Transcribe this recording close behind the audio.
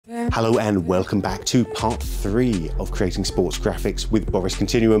Hello and welcome back to part 3 of creating sports graphics with Boris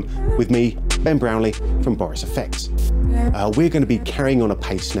Continuum, with me, Ben Brownlee from Boris Effects. We're going to be carrying on a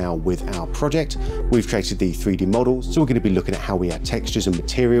pace now with our project. We've created the 3D models, so we're going to be looking at how we add textures and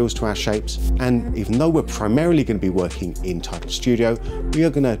materials to our shapes. And even though we're primarily going to be working in Title Studio, we are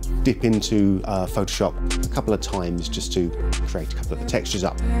going to dip into Photoshop a couple of times just to create a couple of the textures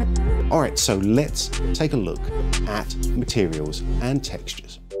up. Alright, so let's take a look at materials and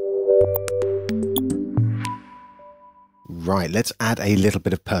textures. Right, let's add a little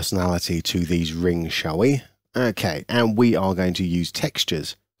bit of personality to these rings, shall we? Okay, and we are going to use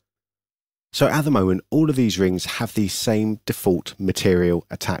textures. So at the moment, all of these rings have the same default material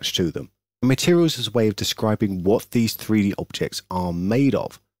attached to them. Materials is a way of describing what these 3D objects are made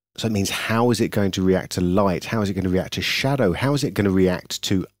of. So it means how is it going to react to light? How is it going to react to shadow? How is it going to react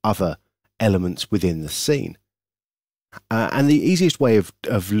to other elements within the scene? And the easiest way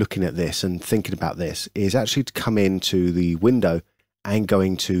of looking at this and thinking about this is actually to come into the window and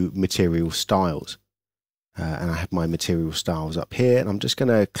going to material styles. And I have my material styles up here, and I'm just going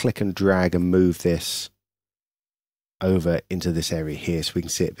to click and drag and move this over into this area here so we can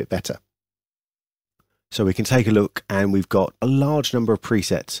see it a bit better. So we can take a look, and we've got a large number of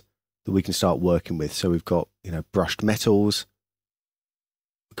presets that we can start working with. So we've got, brushed metals,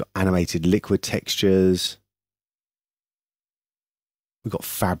 we've got animated liquid textures, we've got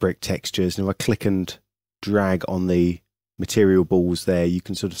fabric textures, and if I click and drag on the material balls there, you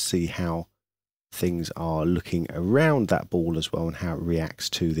can sort of see how things are looking around that ball as well and how it reacts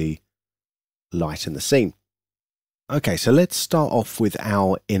to the light in the scene. Okay, so let's start off with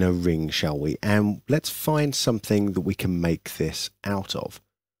our inner ring, shall we? And let's find something that we can make this out of.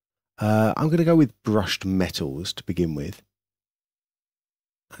 I'm going to go with brushed metals to begin with.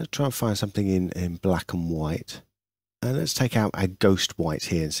 Let's try and find something in black and white. And let's take out a ghost white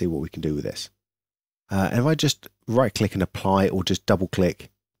here and see what we can do with this. And if I just right click and apply, or just double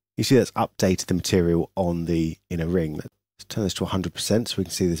click, you see that's updated the material on the inner ring. Let's turn this to 100% so we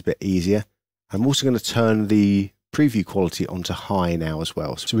can see this a bit easier. I'm also going to turn the preview quality onto high now as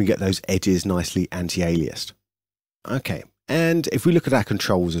well, so we can get those edges nicely anti-aliased. Okay, and if we look at our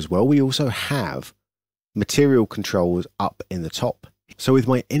controls as well, we also have material controls up in the top. So with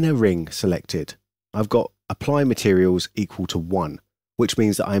my inner ring selected, I've got apply materials equal to 1, which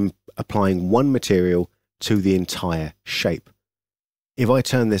means that I'm applying one material to the entire shape. If I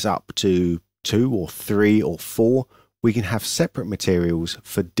turn this up to 2 or 3 or 4, we can have separate materials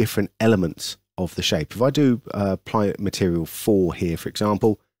for different elements of the shape. If I do apply material 4 here, for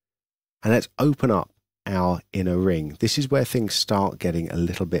example, and let's open up our inner ring, this is where things start getting a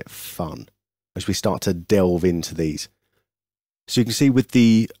little bit fun as we start to delve into these. So you can see with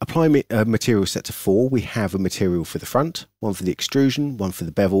the apply material set to 4, we have a material for the front, one for the extrusion, one for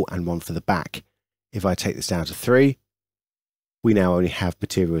the bevel, and one for the back. If I take this down to 3, we now only have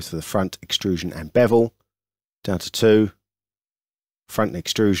materials for the front, extrusion, and bevel. Down to 2, front and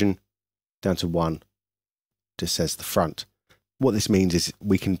extrusion. Down to 1, just says the front. What this means is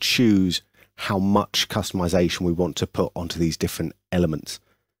we can choose how much customization we want to put onto these different elements.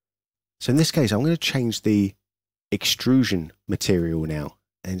 So in this case, I'm going to change the extrusion material now.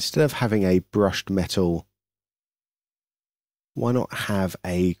 Instead of having a brushed metal, why not have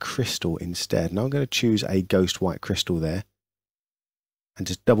a crystal instead? And I'm going to choose a ghost white crystal there and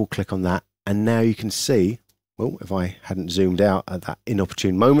just double click on that. And now you can see, well, if I hadn't zoomed out at that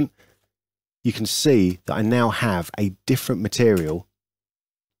inopportune moment, you can see that I now have a different material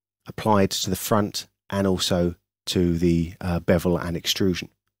applied to the front and also to the bevel and extrusion.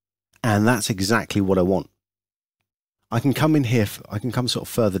 And that's exactly what I want. I can come in here, I can come sort of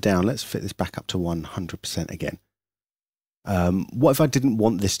further down. Let's fit this back up to 100% again. What if I didn't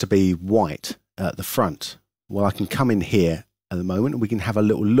want this to be white at the front? Well, I can come in here at the moment and we can have a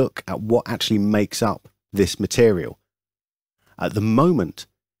little look at what actually makes up this material. At the moment,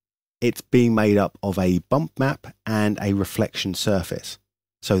 it's being made up of a bump map and a reflection surface.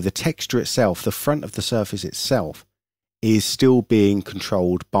 So the texture itself, the front of the surface itself, is still being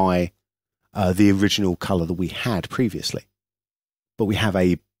controlled by the original color that we had previously. But we have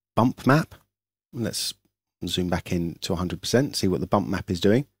a bump map. Let's zoom back in to 100%, see what the bump map is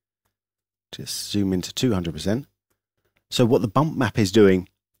doing. Just zoom into 200%. So what the bump map is doing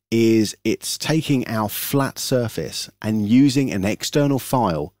is it's taking our flat surface and using an external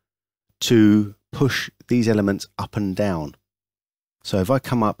file to push these elements up and down. So if I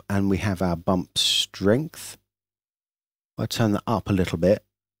come up and we have our bump strength, if I turn that up a little bit,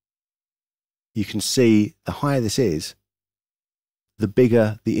 you can see the higher this is, the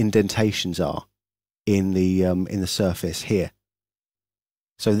bigger the indentations are in the surface here.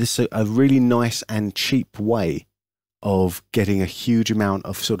 So this is a really nice and cheap way of getting a huge amount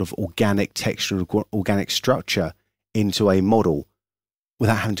of sort of organic texture, organic structure into a model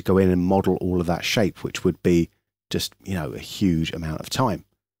without having to go in and model all of that shape, which would be just, you know, a huge amount of time.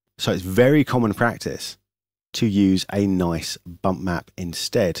 So it's very common practice to use a nice bump map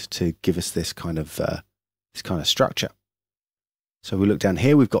instead to give us this kind of structure. So we look down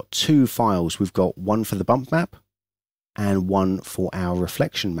here, we've got two files. We've got one for the bump map and one for our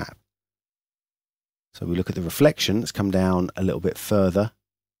reflection map. So we look at the reflection. Let's come down a little bit further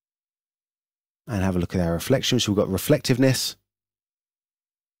and have a look at our reflection. So we've got reflectiveness,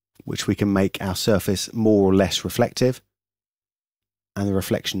 which we can make our surface more or less reflective, and the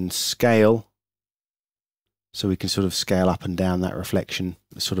reflection scale. So we can sort of scale up and down that reflection.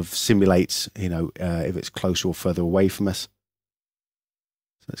 It sort of simulates, you know, if it's closer or further away from us.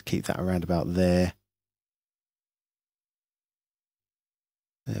 So let's keep that around about there.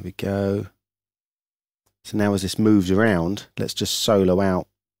 There we go. So now as this moves around, let's just solo out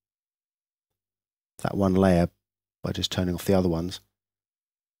that one layer by just turning off the other ones.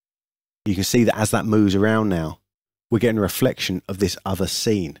 You can see that as that moves around now, we're getting a reflection of this other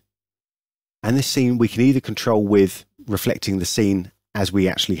scene. And this scene we can either control with reflecting the scene as we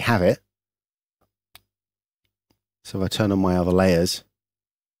actually have it. So if I turn on my other layers,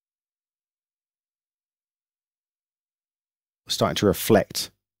 we're starting to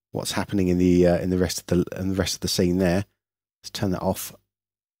reflect what's happening in the rest of the scene there. Let's turn that off. I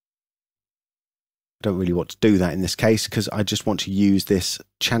don't really want to do that in this case because I just want to use this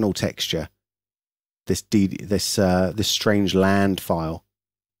channel texture, this strange land file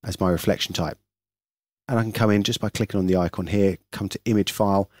as my reflection type. And I can come in just by clicking on the icon here, come to image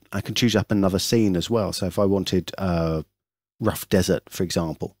file. I can choose up another scene as well. So if I wanted rough desert, for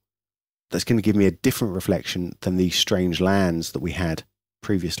example, that's going to give me a different reflection than these strange lands that we had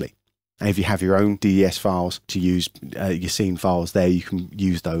previously. And if you have your own DES files to use, your scene files there, you can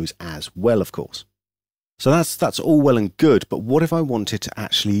use those as well, of course. So that's all well and good, but what if I wanted to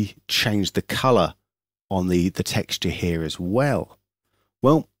actually change the color on the texture here as well?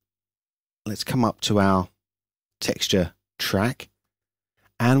 Well, let's come up to our texture track,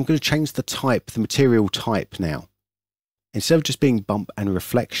 and I'm going to change the type, the material type now. Instead of just being bump and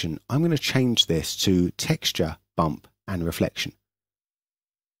reflection, I'm going to change this to texture, bump and reflection.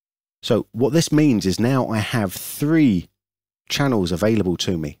 So what this means is now I have three channels available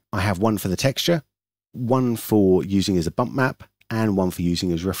to me. I have one for the texture, one for using as a bump map, and one for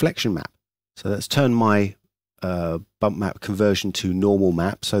using as a reflection map. So let's turn my bump map conversion to normal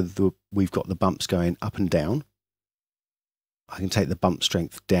map so that we've got the bumps going up and down. I can take the bump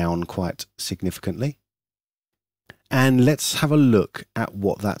strength down quite significantly. And let's have a look at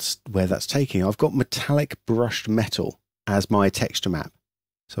where that's taking. I've got metallic brushed metal as my texture map.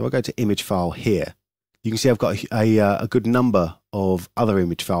 So I'll go to image file here. You can see I've got a good number of other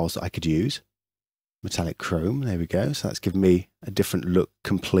image files that I could use. Metallic chrome, there we go. So that's given me a different look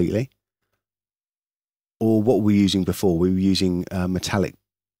completely. Or what were we using before? We were using metallic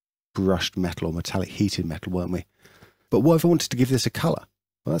brushed metal or metallic heated metal, weren't we? But what if I wanted to give this a color?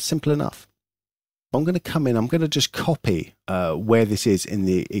 Well, that's simple enough. I'm going to come in, I'm going to just copy where this is in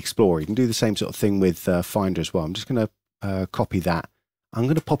the Explorer. You can do the same sort of thing with Finder as well. I'm just going to copy that. I'm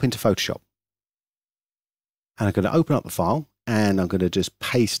going to pop into Photoshop. And I'm going to open up the file, and I'm going to just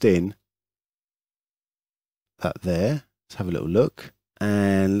paste in that there. Let's have a little look.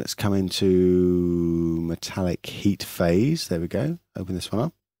 And let's come into metallic heat phase. There we go. Open this one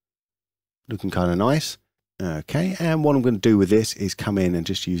up. Looking kind of nice. Okay, and what I'm going to do with this is come in and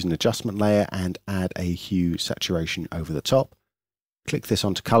just use an adjustment layer and add a hue saturation over the top. Click this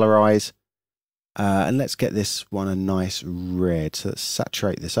onto colorize, and let's get this one a nice red. So let's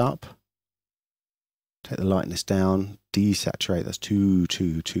saturate this up. Take the lightness down, desaturate. That's too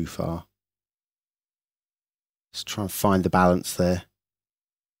far. Let's try and find the balance there.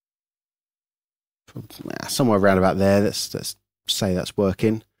 Somewhere around about there. Let's say that's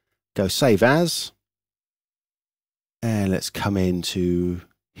working. Go save as. And let's come into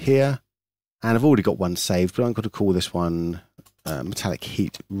here. And I've already got one saved, but I'm going to call this one metallic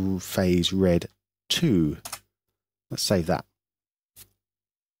heat phase red 2. Let's save that.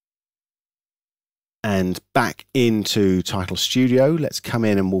 And back into Title Studio, let's come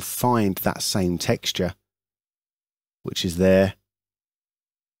in and we'll find that same texture, which is there.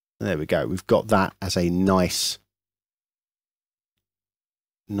 There we go. We've got that as a nice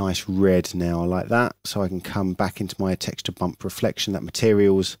red now. I like that. So I can come back into my texture bump reflection, that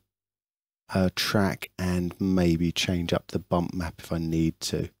materials track, and maybe change up the bump map if I need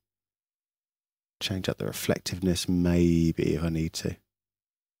to. Change up the reflectiveness maybe if I need to.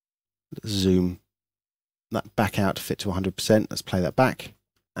 Let's zoom that back out to fit to 100%. Let's play that back.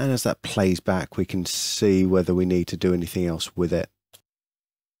 And as that plays back, we can see whether we need to do anything else with it.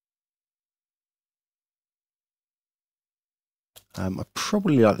 I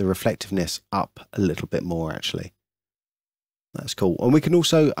probably like the reflectiveness up a little bit more, actually. That's cool. And we can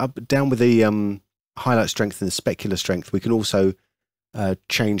also, down with the highlight strength and the specular strength, we can also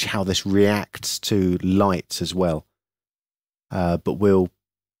change how this reacts to lights as well. But we'll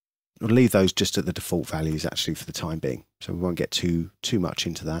leave those just at the default values, actually, for the time being. So we won't get too much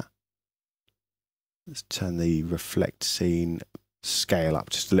into that. Let's turn the reflect scene scale up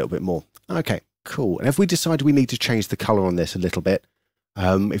just a little bit more. Okay. Cool. And if we decide we need to change the color on this a little bit,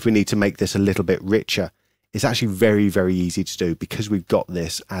 if we need to make this a little bit richer, it's actually very, very easy to do because we've got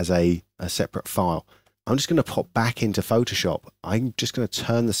this as a separate file. I'm just going to pop back into Photoshop. I'm just going to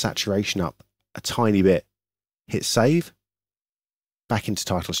turn the saturation up a tiny bit, hit save, back into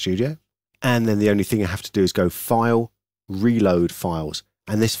Title Studio. And then the only thing I have to do is go File, Reload Files.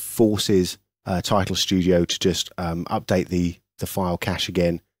 And this forces Title Studio to just update the file cache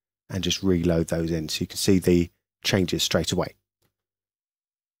again and just reload those in, so you can see the changes straight away.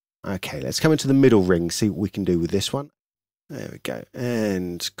 Okay, let's come into the middle ring, see what we can do with this one. There we go,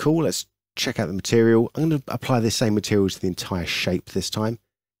 and cool, let's check out the material. I'm going to apply the same material to the entire shape this time,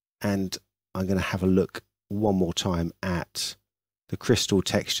 and I'm going to have a look one more time at the crystal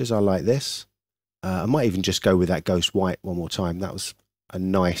textures. I like this. I might even just go with that ghost white one more time. That was a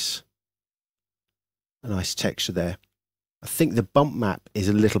nice texture there. I think the bump map is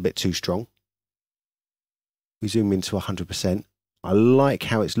a little bit too strong. We zoom into 100%. I like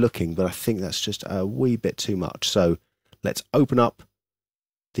how it's looking, but I think that's just a wee bit too much. So let's open up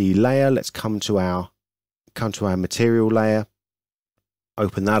the layer. Let's come to our material layer.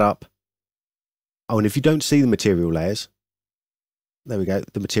 Open that up. Oh, and if you don't see the material layers, there we go,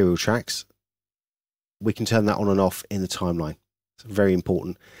 the material tracks, we can turn that on and off in the timeline. It's very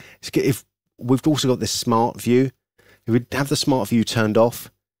important. If we've also got this smart view. If we have the smart view turned off,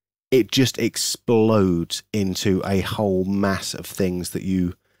 it just explodes into a whole mass of things that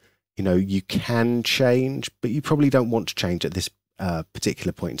you can change, but you probably don't want to change at this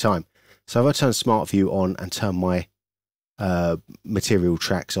particular point in time. So if I turn smart view on and turn my material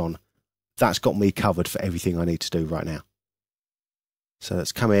tracks on, that's got me covered for everything I need to do right now. So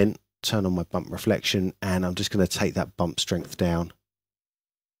let's come in, turn on my bump reflection, and I'm just going to take that bump strength down.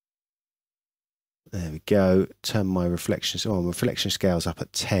 There we go. Turn my reflection. Oh, my reflection scale's up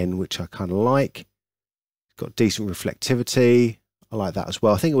at 10, which I kind of like. Got decent reflectivity. I like that as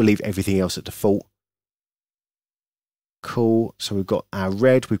well. I think we'll leave everything else at default. Cool. So we've got our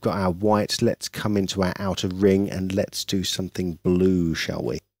red, we've got our white. Let's come into our outer ring and let's do something blue, shall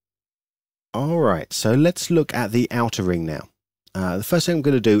we? All right. So let's look at the outer ring now. The first thing I'm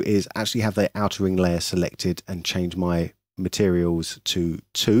going to do is actually have the outer ring layer selected and change my materials to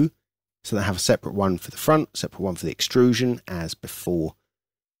 2. So they have a separate one for the front, separate one for the extrusion as before.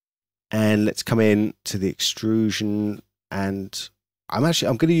 And let's come in to the extrusion, and I'm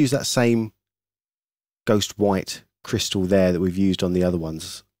going to use that same ghost white crystal there that we've used on the other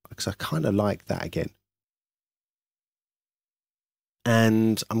ones because I kind of like that again.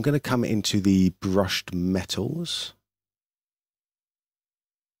 And I'm going to come into the brushed metals.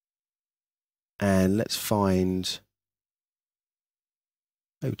 And let's find,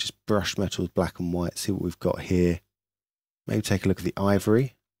 maybe just brushed metals, black and white, see what we've got here. Maybe take a look at the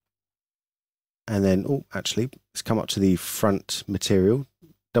ivory. And then, oh, actually, let's come up to the front material.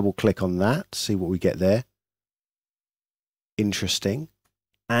 Double click on that, see what we get there. Interesting.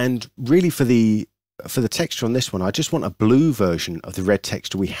 And really for the texture on this one, I just want a blue version of the red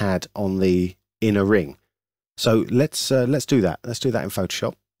texture we had on the inner ring. So let's do that. Let's do that in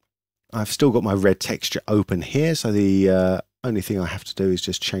Photoshop. I've still got my red texture open here, so the only thing I have to do is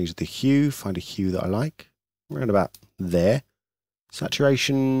just change the hue, find a hue that I like, around about there.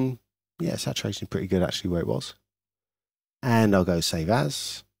 Saturation, yeah, saturation is pretty good actually where it was. And I'll go save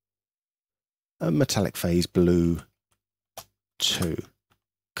as. A metallic phase blue 2.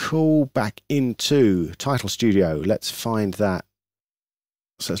 Cool, back into Title Studio. Let's find that.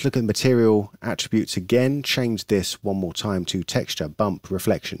 So let's look at the material attributes again, change this one more time to texture, bump,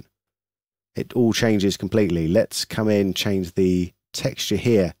 reflection. It all changes completely. Let's come in, change the texture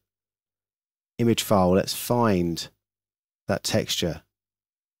here. Image file, let's find that texture.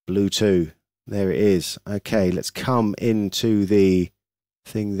 Blue 2, there it is. Okay, let's come into the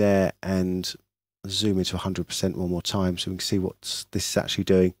thing there and zoom into 100% one more time so we can see what this is actually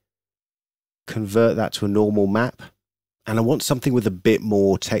doing. Convert that to a normal map. And I want something with a bit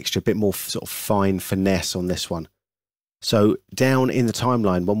more texture, a bit more sort of fine finesse on this one. So down in the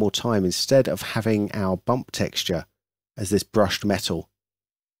timeline one more time, instead of having our bump texture as this brushed metal,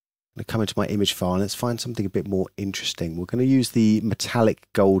 I'm going to come into my image file and let's find something a bit more interesting. We're going to use the metallic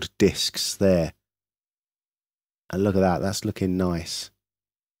gold discs there. And look at that, that's looking nice.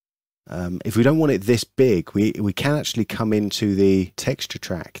 If we don't want it this big, we can actually come into the texture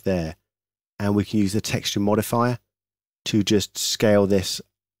track there and we can use the texture modifier to just scale this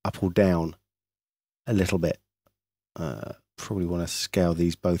up or down a little bit. Probably want to scale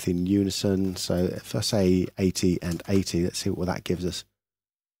these both in unison. So if I say 80 and 80, let's see what that gives us.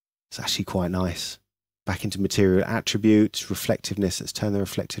 It's actually quite nice. Back into material attributes, reflectiveness. Let's turn the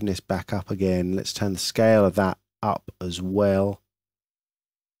reflectiveness back up again. Let's turn the scale of that up as well.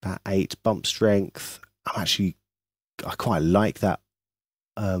 About 8. Bump strength. I quite like that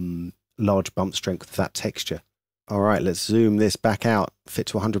large bump strength of that texture. All right, let's zoom this back out. Fit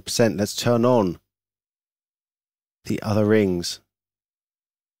to 100%. Let's turn on the other rings.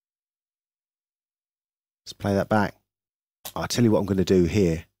 Let's play that back. I'll tell you what I'm going to do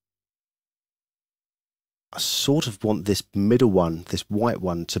here. I sort of want this middle one, this white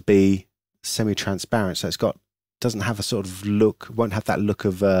one, to be semi-transparent. So doesn't have a sort of look, won't have that look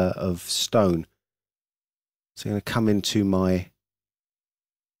of stone. So I'm going to come into my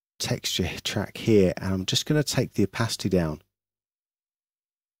texture track here, and I'm just going to take the opacity down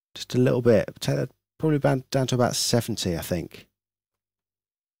just a little bit. Take that probably down to about 70, I think.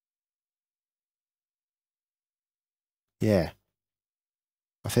 Yeah,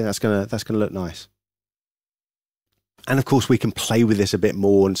 I think that's gonna look nice. And of course, we can play with this a bit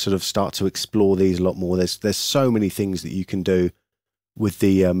more and sort of start to explore these a lot more. There's so many things that you can do with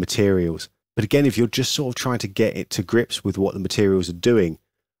the materials. But again, if you're just sort of trying to get it to grips with what the materials are doing,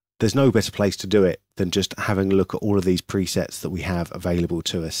 there's no better place to do it than just having a look at all of these presets that we have available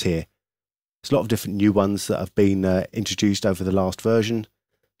to us here. There's a lot of different new ones that have been introduced over the last version,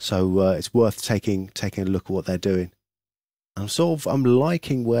 so it's worth taking a look at what they're doing. I'm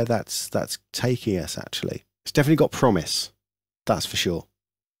liking where that's taking us, actually. It's definitely got promise, that's for sure.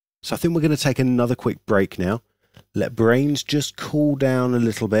 So I think we're going to take another quick break now, let brains just cool down a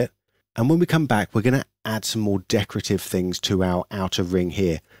little bit, and when we come back, we're going to add some more decorative things to our outer ring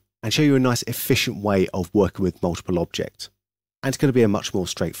here and show you a nice efficient way of working with multiple objects. And it's going to be a much more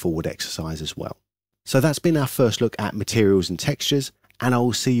straightforward exercise as well. So that's been our first look at materials and textures, and I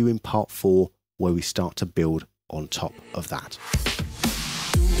will see you in part 4 where we start to build on top of that.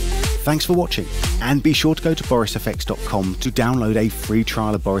 Thanks for watching, and be sure to go to borisfx.com to download a free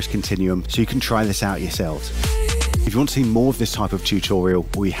trial of Boris Continuum so you can try this out yourselves. If you want to see more of this type of tutorial,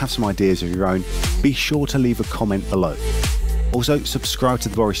 or you have some ideas of your own, be sure to leave a comment below. Also, subscribe to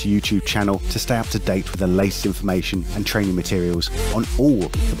the Boris YouTube channel to stay up to date with the latest information and training materials on all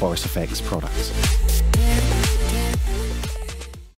the Boris FX products.